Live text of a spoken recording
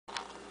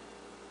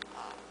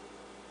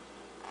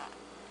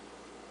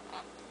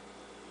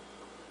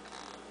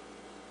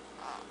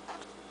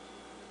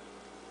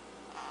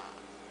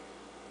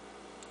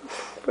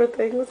Poor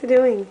thing. What's he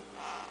doing?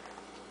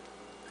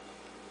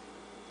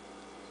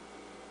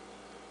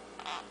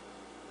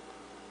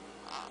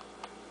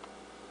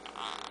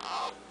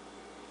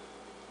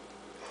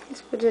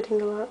 He's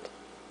fidgeting a lot.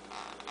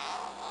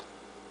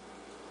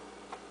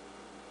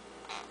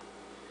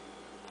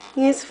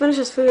 He needs to finish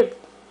his food.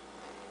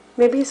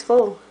 Maybe he's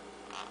full.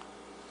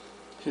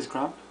 His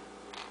crop?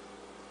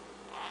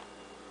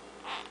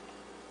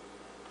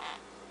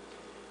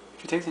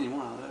 If he takes any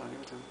more, I'll give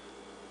it to him.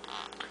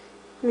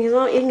 I mean, he's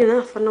not eating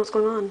enough. I don't know what's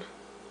going on.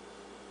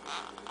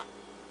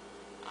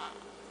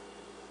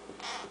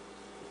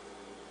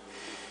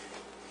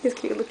 He's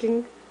cute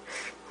looking.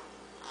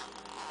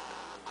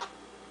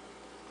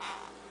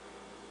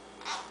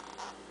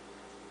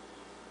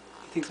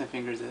 He thinks my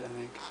finger's it, I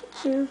think.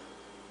 Yeah.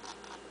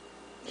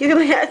 He's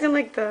gonna acting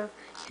like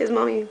his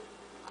mommy.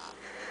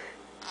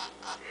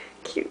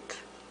 Cute.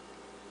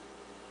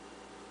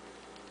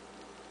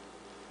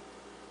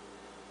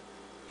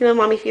 You know,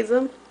 mommy feeds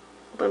them.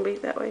 Let them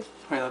eat that way.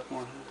 Probably left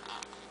more, huh?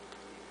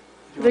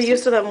 They're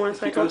used to that more.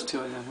 If he goes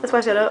to it, then that's why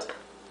I set up.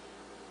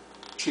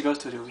 If she goes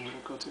to it, he'll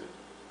go to it.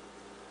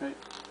 Right?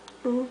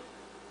 Mm-hmm.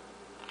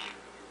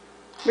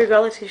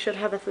 Regardless, he should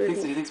have the food. He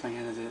thinks my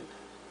hand is it.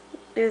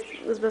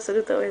 It's best to do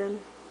it that way then.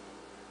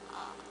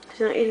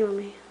 She's not eating with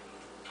me.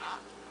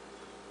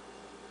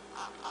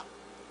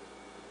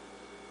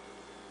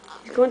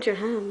 He's going to your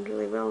hand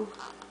really well.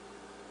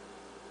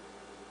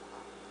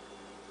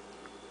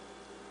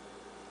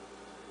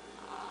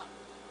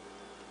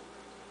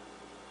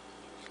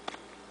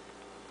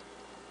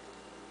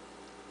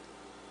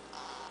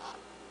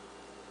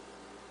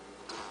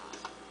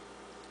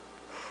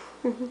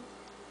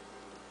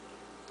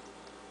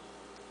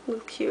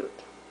 Look cute.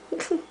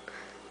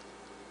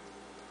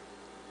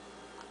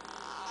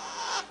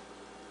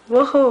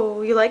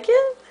 Whoa, you like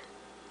it?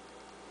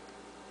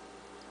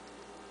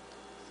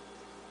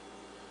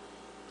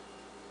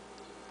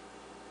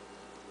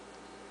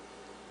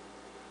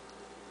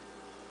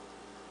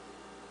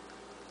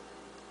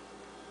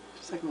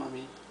 Just like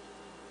mommy.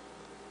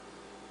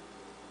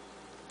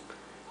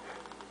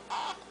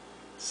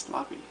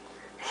 Sloppy.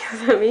 What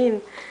does that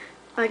mean?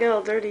 I got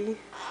all dirty.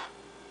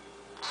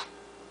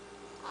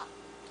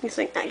 He's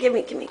like, ah, give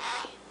me.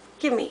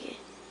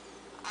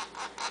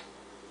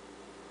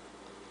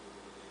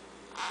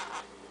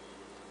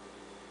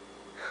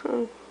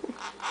 Oh.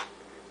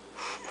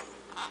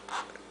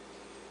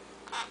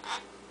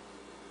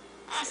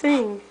 What's he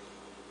saying?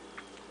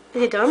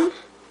 Is he done?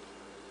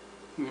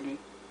 Maybe.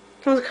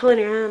 Someone's color in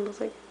your hand. I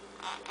was like,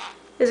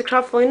 is the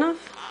crop full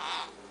enough?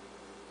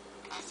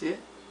 See it?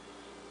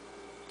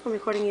 I'm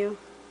recording you.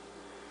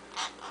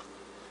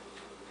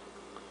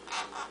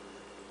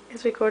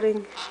 It's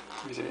recording.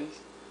 Are you serious?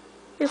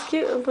 It's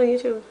cute. I'm playing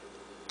YouTube.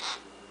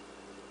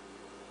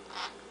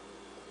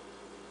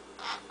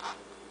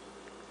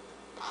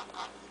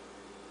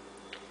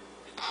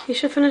 He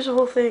should finish the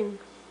whole thing.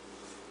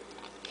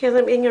 He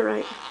hasn't eaten it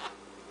right.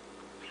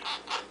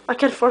 I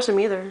can't force him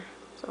either,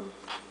 so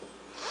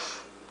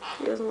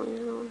he doesn't want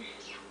to know.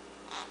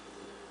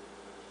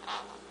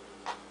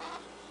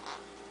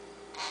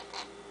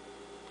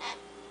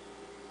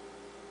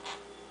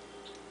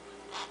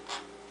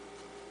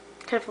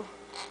 Careful.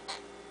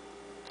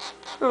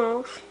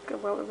 Oh,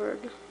 good wild bird.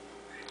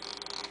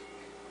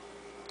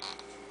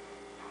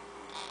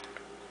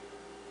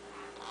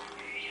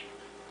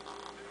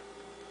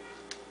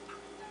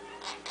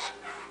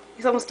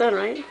 He's almost done,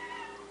 right?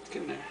 It's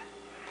getting there.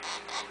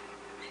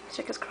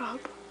 Check his crop.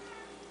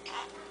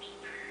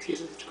 See,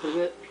 it's quite a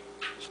bit.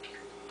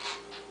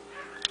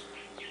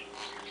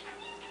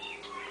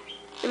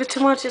 If it's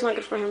too much, it's not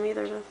good for him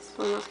either. That's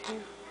what I'm asking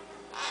you.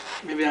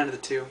 Maybe down to the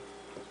 2.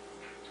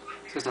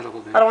 So it's not a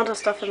whole thing. I don't want to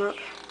stuff him up.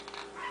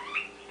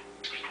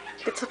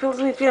 It's supposed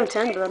to feed him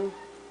 10, but then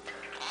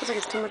looks like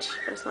it's too much,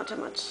 but it's not too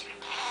much.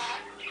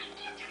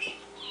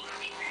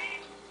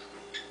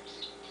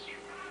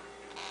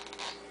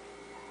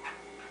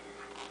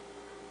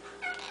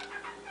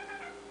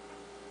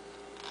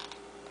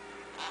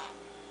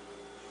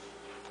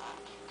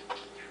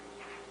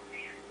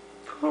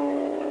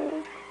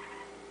 Oh,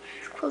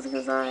 he's closing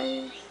his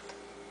eyes.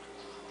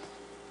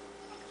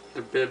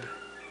 The bib.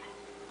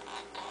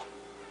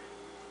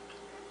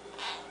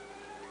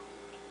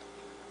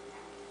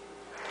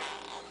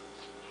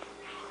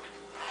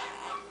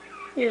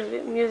 He's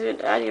with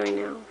Daddy right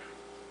now.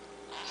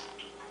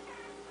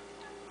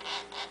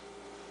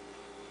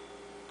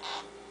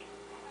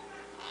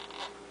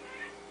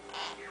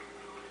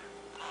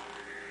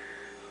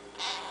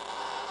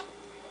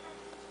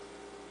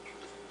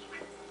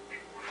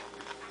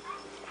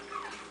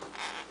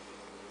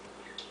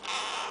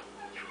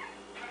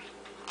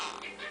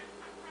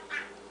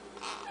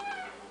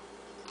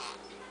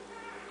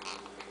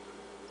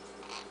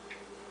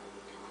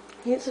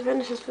 He needs to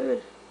finish his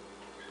food.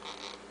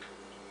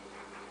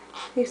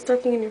 He's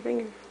sucking in your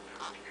finger.